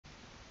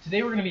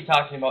Today we're going to be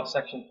talking about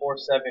section 4.7,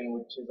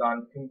 which is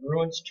on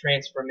congruence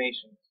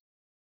transformations.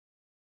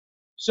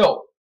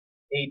 So,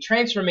 a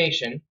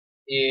transformation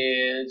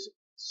is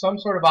some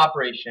sort of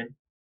operation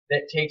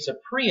that takes a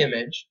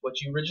pre-image,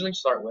 what you originally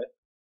start with,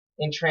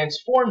 and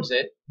transforms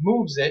it,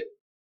 moves it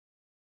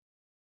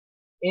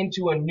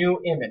into a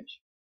new image.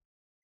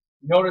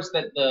 Notice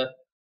that the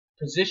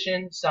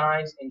position,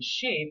 size, and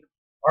shape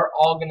are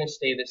all going to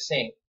stay the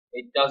same.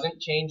 It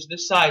doesn't change the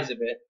size of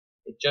it,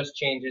 it just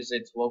changes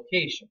its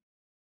location.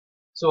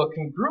 So a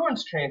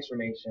congruence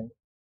transformation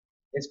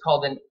is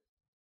called an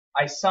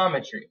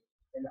isometry.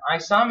 And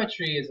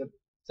isometry is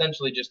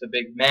essentially just a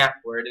big math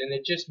word, and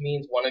it just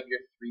means one of your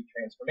three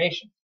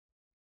transformations.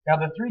 Now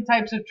the three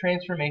types of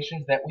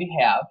transformations that we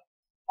have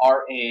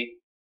are a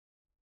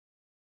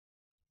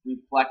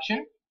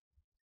reflection.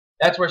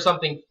 That's where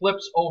something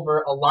flips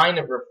over a line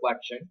of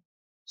reflection.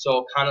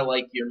 So kind of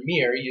like your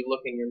mirror, you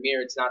look in your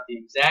mirror, it's not the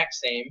exact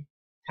same,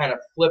 kind of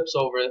flips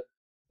over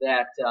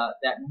that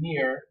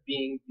mirror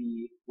being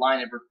the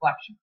line of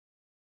reflection.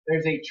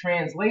 There's a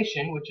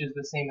translation, which is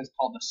the same as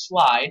called a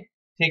slide,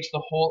 takes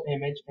the whole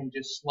image and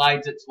just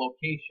slides its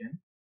location.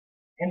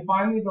 And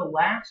finally, the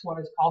last one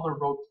is called a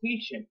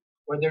rotation,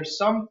 where there's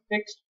some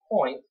fixed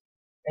point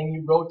and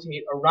you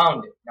rotate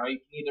around it. Now you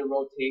can either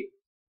rotate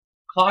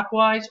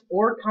clockwise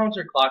or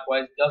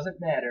counterclockwise, doesn't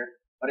matter,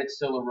 but it's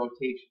still a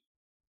rotation.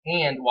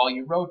 And while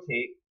you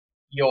rotate,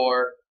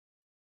 your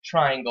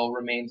triangle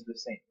remains the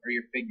same, or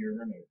your figure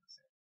remains the same.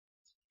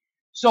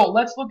 So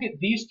let's look at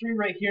these three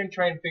right here and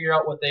try and figure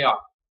out what they are.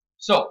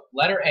 So,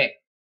 letter A.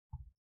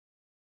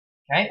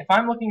 Okay, if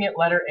I'm looking at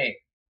letter A,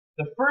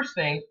 the first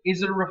thing,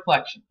 is it a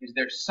reflection? Is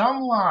there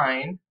some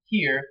line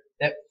here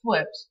that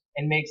flips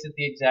and makes it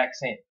the exact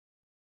same?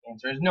 The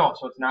answer is no,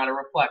 so it's not a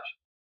reflection.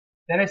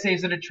 Then I say,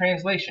 is it a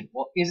translation?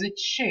 Well, is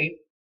its shape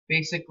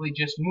basically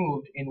just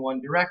moved in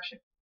one direction?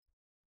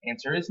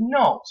 Answer is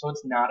no, so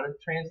it's not a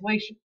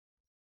translation.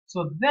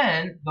 So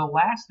then, the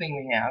last thing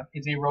we have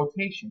is a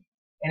rotation.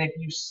 And if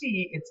you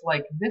see, it's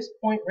like this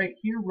point right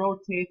here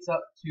rotates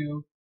up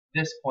to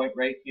this point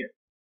right here.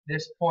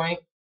 This point,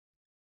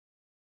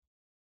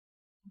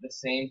 the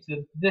same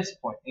to this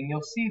point. And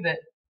you'll see that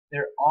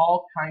they're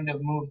all kind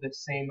of move the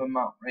same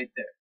amount right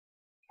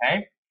there.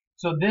 Okay?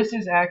 So this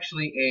is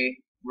actually a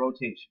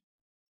rotation.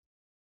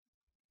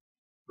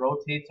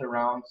 Rotates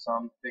around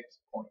some fixed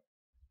point.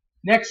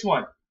 Next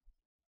one,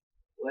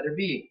 letter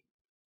B.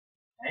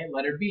 Okay,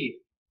 letter B.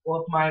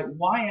 Well, if my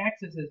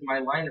y-axis is my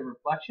line of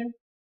reflection,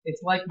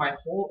 it's like my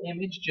whole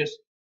image just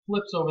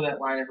flips over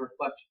that line of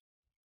reflection.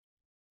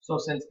 So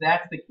since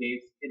that's the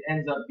case, it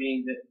ends up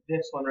being that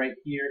this one right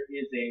here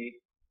is a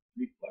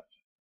reflection.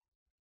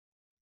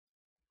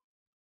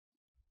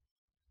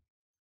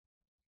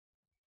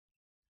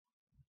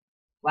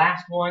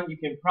 Last one, you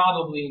can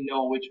probably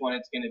know which one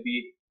it's going to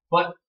be.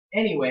 But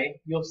anyway,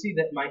 you'll see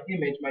that my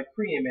image, my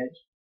pre-image,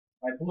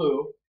 my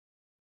blue,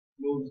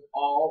 moves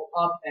all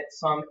up at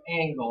some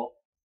angle,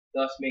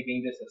 thus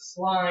making this a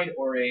slide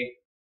or a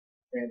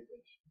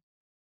translation.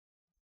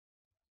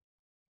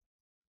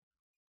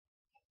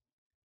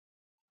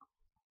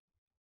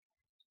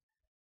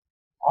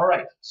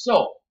 Alright,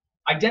 so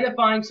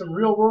identifying some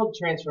real world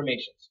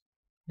transformations.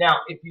 Now,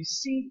 if you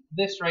see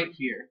this right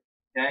here,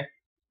 okay,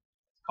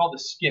 it's called a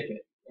skip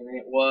it, and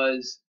it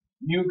was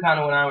new kind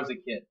of when I was a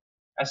kid.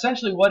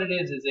 Essentially what it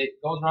is it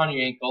goes around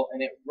your ankle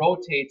and it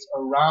rotates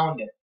around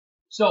it.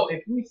 So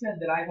if we said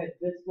that I had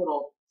this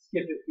little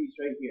skip it piece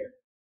right here,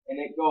 and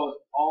it goes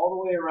all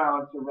the way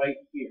around to right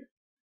here,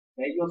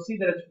 okay, you'll see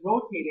that it's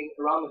rotating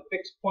around the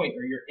fixed point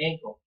or your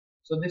ankle.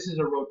 So this is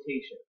a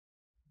rotation.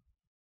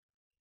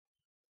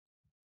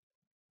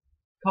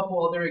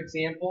 Couple other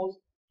examples,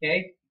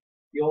 okay?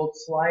 The old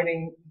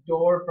sliding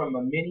door from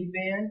a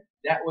minivan,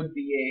 that would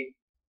be a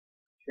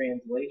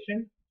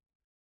translation.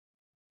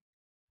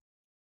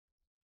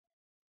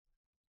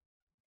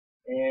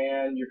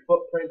 And your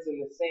footprints in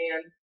the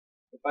sand,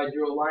 if I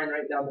drew a line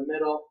right down the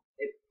middle,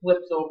 it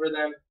flips over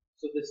them,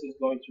 so this is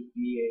going to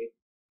be a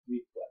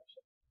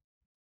reflection.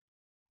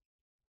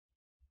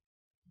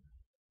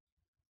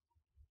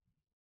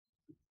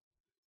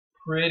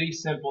 Pretty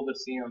simple to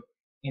see them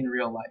in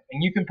real life.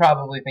 And you can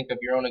probably think of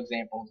your own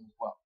examples as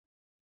well.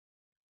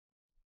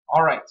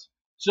 Alright,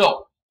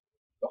 so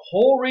the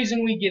whole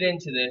reason we get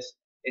into this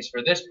is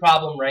for this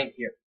problem right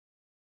here.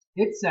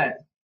 It says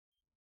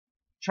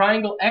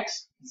triangle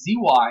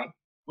XZY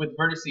with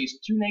vertices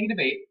 2,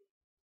 -8,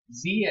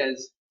 Z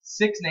as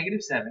 6,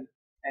 -7,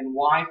 and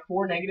Y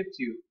 4,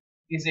 -2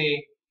 is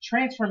a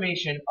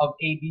transformation of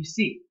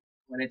ABC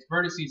when its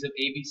vertices of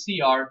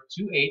ABC are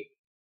 2, 8,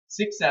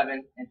 6,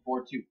 7, and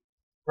 4, 2.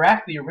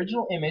 Graph the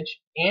original image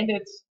and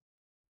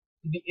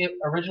the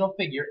original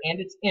figure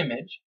and its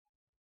image,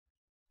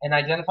 and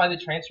identify the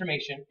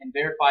transformation and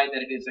verify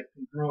that it is a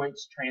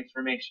congruence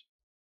transformation.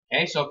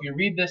 Okay, so if you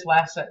read this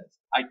last sentence,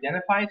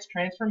 identify its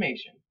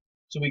transformation.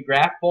 So we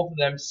graph both of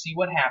them, see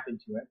what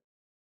happened to it,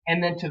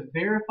 and then to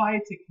verify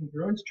it's a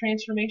congruence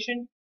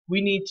transformation,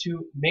 we need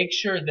to make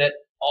sure that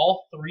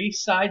all three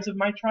sides of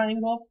my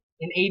triangle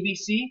in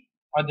ABC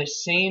are the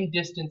same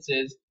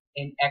distances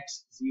and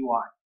xzy.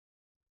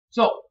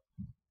 So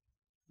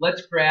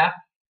let's graph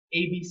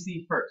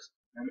ABC first.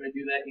 I'm going to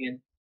do that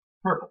in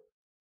purple.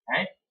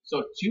 Okay?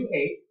 So 2,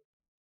 8,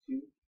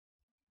 2,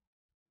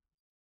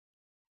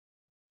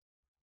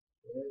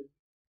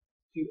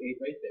 2, 8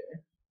 right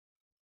there.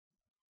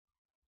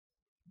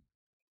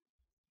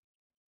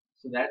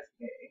 So that's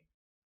A.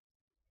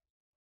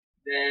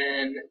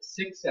 Then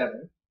 6,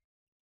 7.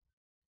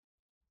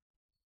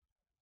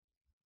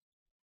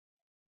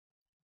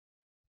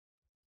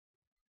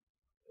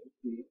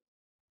 B.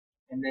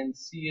 And then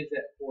C is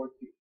at 4,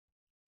 2.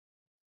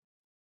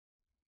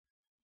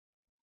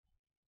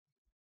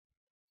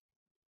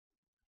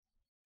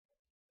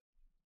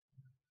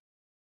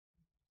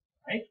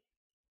 Right?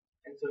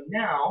 And so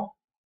now,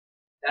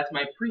 that's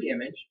my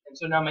pre-image. And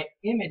so now my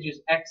image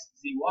is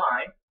xzy.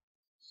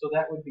 So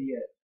that would be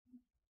it.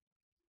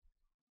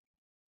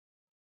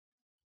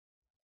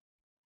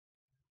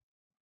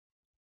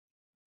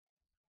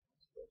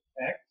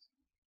 X.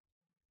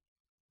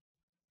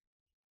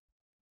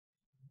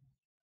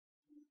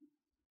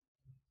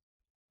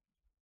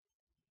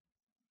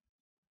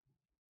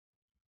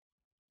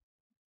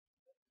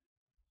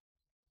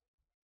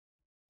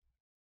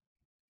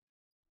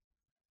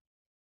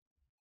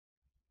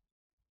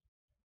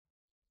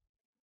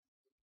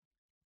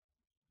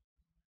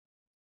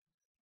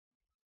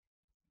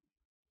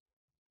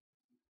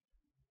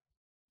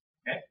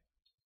 Okay?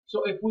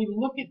 So if we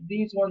look at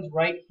these ones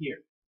right here,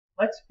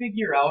 let's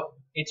figure out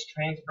its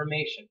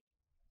transformation.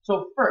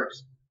 So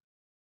first,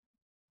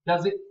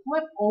 does it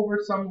flip over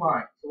some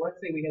line? So let's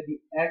say we had the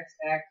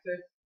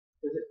x-axis.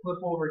 Does it flip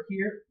over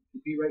here?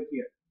 It'd be right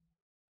here.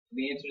 So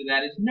the answer to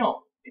that is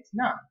no, it's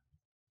not.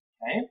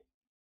 Okay?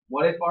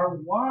 What if our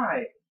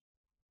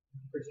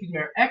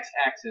our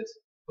x-axis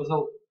was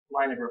a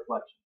line of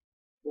reflection?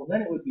 Well,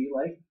 then it would be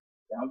like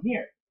down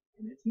here,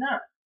 and it's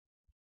not.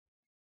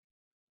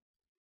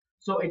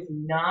 So it's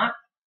not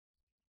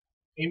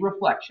a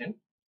reflection.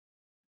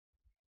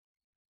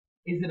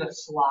 Is it a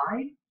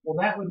slide? Well,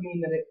 that would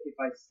mean that if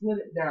I slid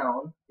it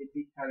down, it'd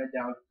be kind of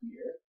down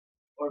here.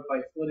 Or if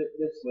I slid it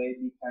this way,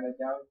 it'd be kind of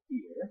down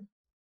here,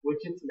 which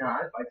it's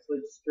not. If I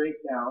slid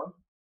straight down,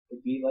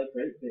 it'd be like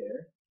right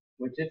there,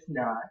 which it's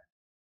not.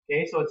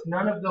 Okay, so it's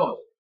none of those.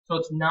 So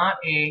it's not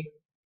a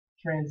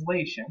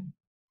translation.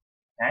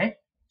 Okay,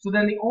 so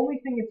then the only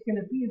thing it's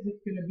going to be is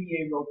it's going to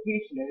be a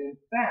rotation. And in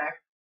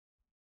fact,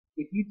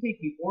 if you take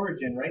the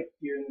origin right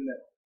here in the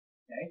middle,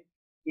 okay,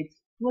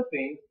 it's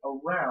flipping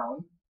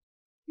around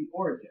the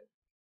origin.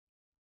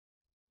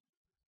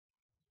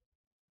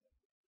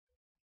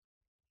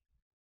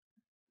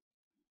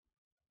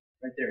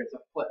 Right there, it's a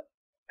flip.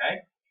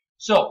 Okay?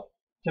 So,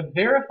 to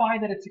verify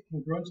that it's a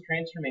congruence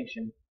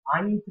transformation,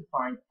 I need to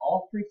find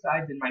all three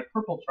sides in my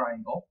purple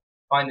triangle,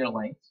 find their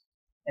lengths,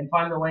 and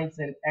find the lengths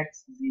in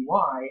x, z,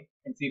 y,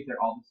 and see if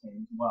they're all the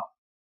same as well.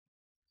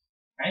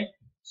 Okay?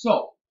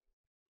 So,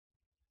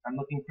 I'm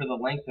looking for the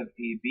length of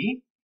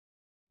AB,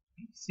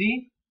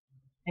 BC,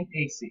 and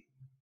AC.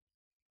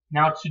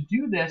 Now, to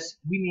do this,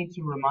 we need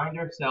to remind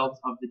ourselves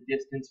of the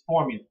distance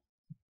formula.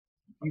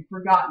 If you've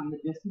forgotten, the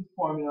distance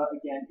formula,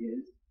 again,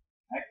 is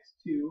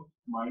x2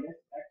 minus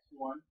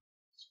x1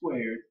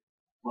 squared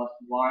plus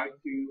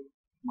y2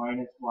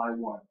 minus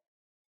y1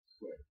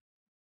 squared.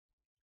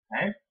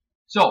 Okay?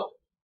 So,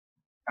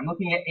 I'm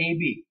looking at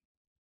AB.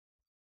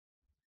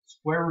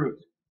 Square root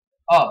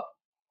of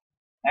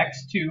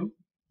x2,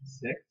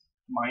 6,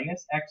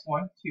 minus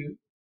x1, 2,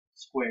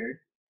 squared,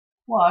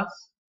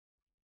 plus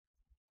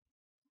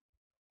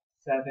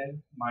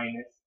 7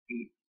 minus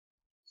 8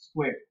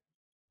 squared.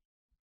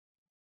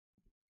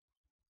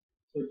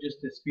 So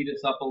just to speed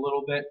us up a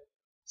little bit,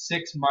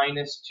 6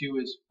 minus 2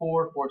 is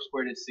 4, 4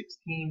 squared is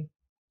 16,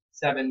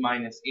 7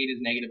 minus 8 is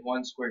negative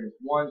 1 squared is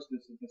 1, so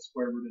this is the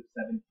square root of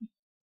 17.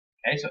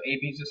 Okay, so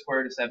AB is the square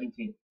root of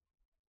 17.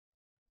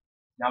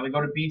 Now we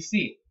go to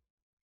BC.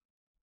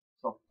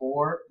 So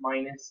 4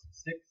 minus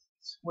 6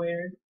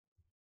 squared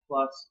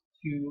plus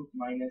 2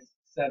 minus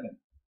 7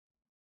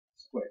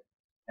 squared.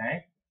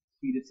 Okay,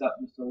 speed this up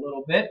just a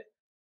little bit.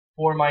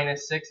 4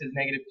 minus 6 is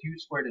negative 2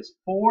 squared is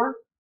 4.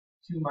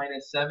 2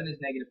 minus 7 is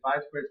negative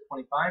 5 squared is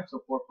 25.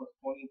 So 4 plus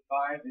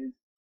 25 is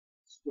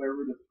square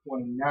root of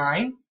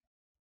 29.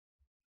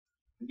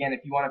 Again,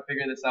 if you want to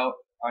figure this out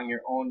on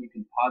your own, you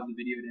can pause the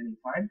video at any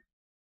time.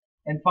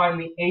 And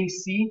finally,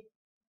 AC.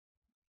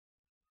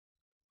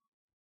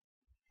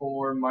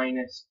 4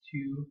 minus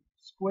 2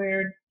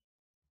 squared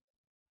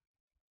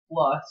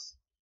plus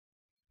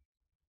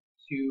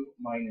 2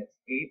 minus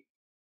 8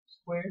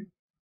 squared.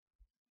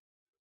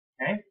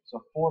 Okay,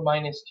 so 4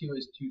 minus 2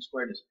 is 2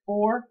 squared is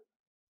 4.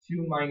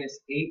 2 minus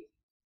 8,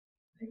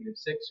 negative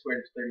 6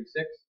 squared is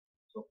 36.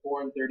 So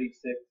 4 and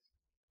 36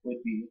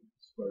 would be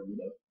square root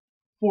of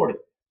 40.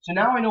 So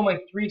now I know my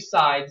three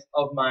sides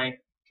of my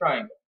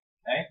triangle.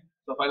 Okay,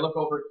 so if I look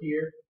over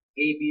here,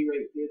 AB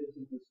right here, this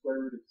is the square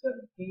root of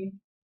 17.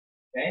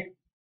 Okay,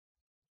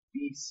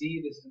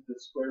 BC, this is the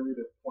square root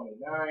of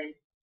 29.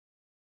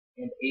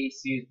 And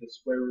AC is the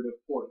square root of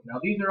 40. Now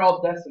these are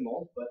all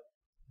decimals, but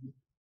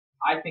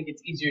I think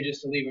it's easier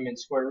just to leave them in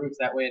square roots.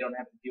 That way I don't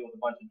have to deal with a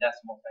bunch of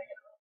decimals hanging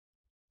around.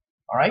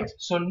 Alright,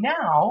 so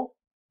now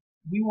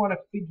we want to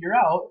figure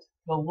out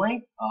the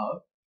length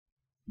of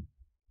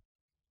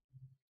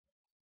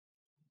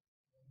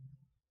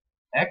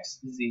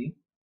xz, zy,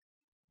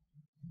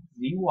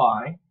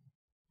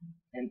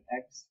 and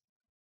xy.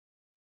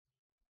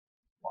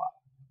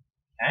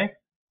 Okay?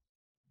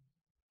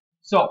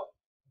 So,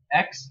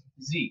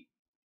 xz.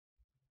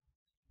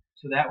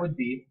 So that would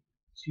be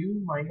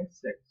 2 minus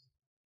 6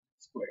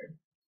 squared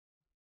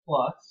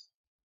plus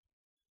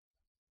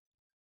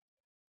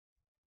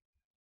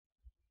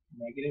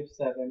negative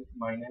 7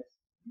 minus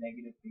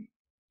negative 8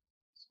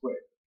 squared.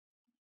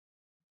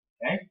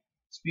 Okay?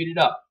 Speed it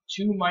up.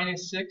 2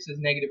 minus 6 is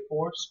negative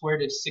 4.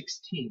 Squared is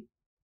 16.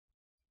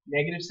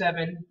 Negative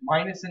 7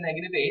 minus a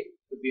negative 8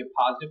 would be a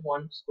positive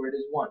 1. Squared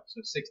is 1.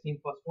 So 16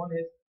 plus 1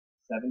 is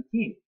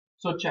 17.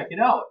 So check it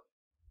out.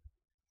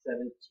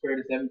 7 squared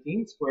is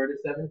 17. Squared is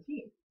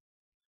 17.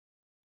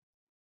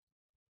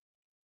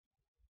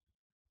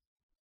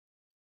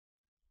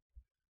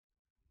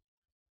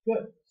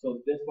 Good. So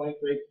this length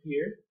right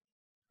here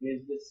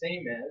is the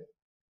same as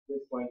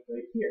this length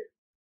right here.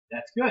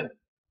 That's good.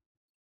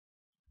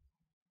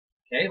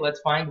 Okay,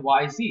 let's find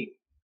yz.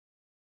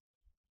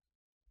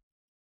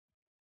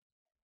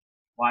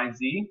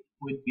 Yz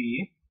would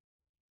be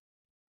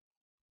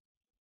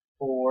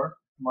 4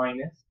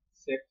 minus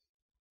 6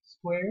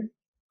 squared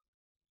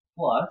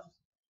plus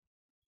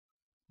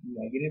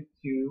negative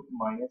 2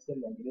 minus a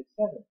negative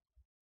 7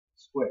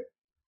 squared.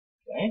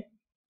 Okay?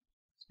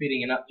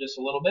 Speeding it up just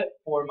a little bit.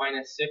 4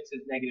 minus 6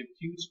 is negative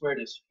 2. Squared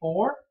is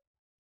 4.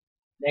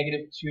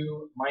 Negative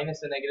 2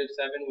 minus a negative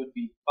 7 would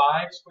be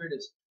 5. Squared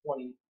is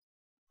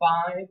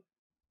 25.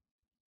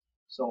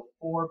 So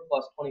 4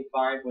 plus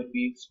 25 would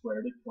be square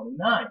root of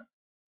 29.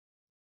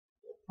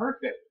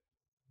 Perfect.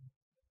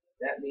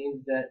 That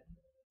means that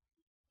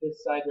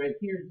this side right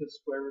here is the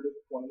square root of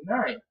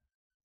 29,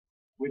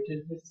 which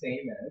is the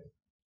same as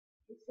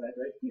this side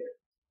right here.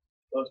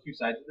 Those two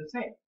sides are the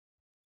same.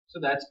 So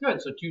that's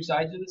good. So two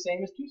sides are the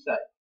same as two sides.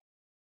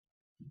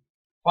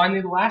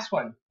 Finally, the last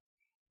one,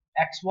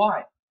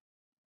 xy.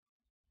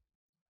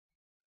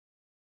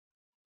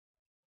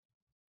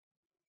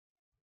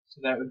 So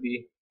that would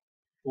be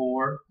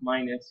 4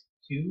 minus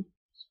 2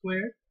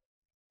 squared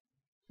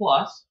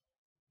plus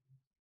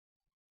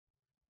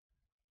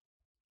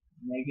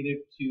negative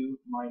 2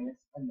 minus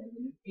a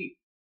negative 8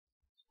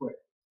 squared.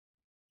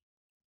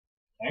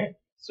 Okay,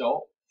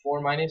 so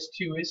 4 minus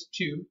 2 is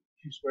 2.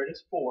 2 squared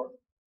is 4.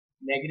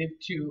 Negative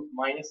 2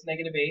 minus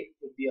negative 8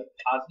 would be a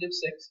positive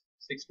 6.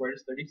 6 squared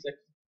is 36.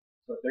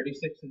 So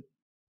 36 and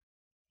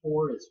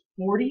 4 is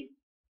 40.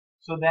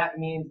 So that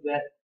means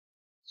that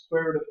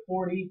square root of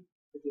 40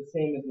 is the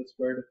same as the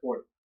square root of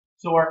 40.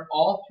 So are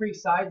all three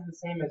sides the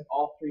same as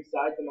all three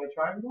sides of my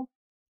triangle?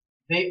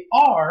 They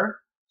are.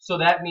 So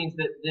that means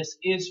that this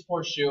is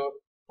for sure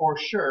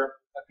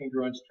a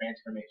congruence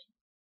transformation.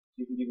 So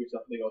you can give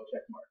yourself a big old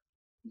check mark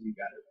because you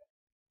got it right.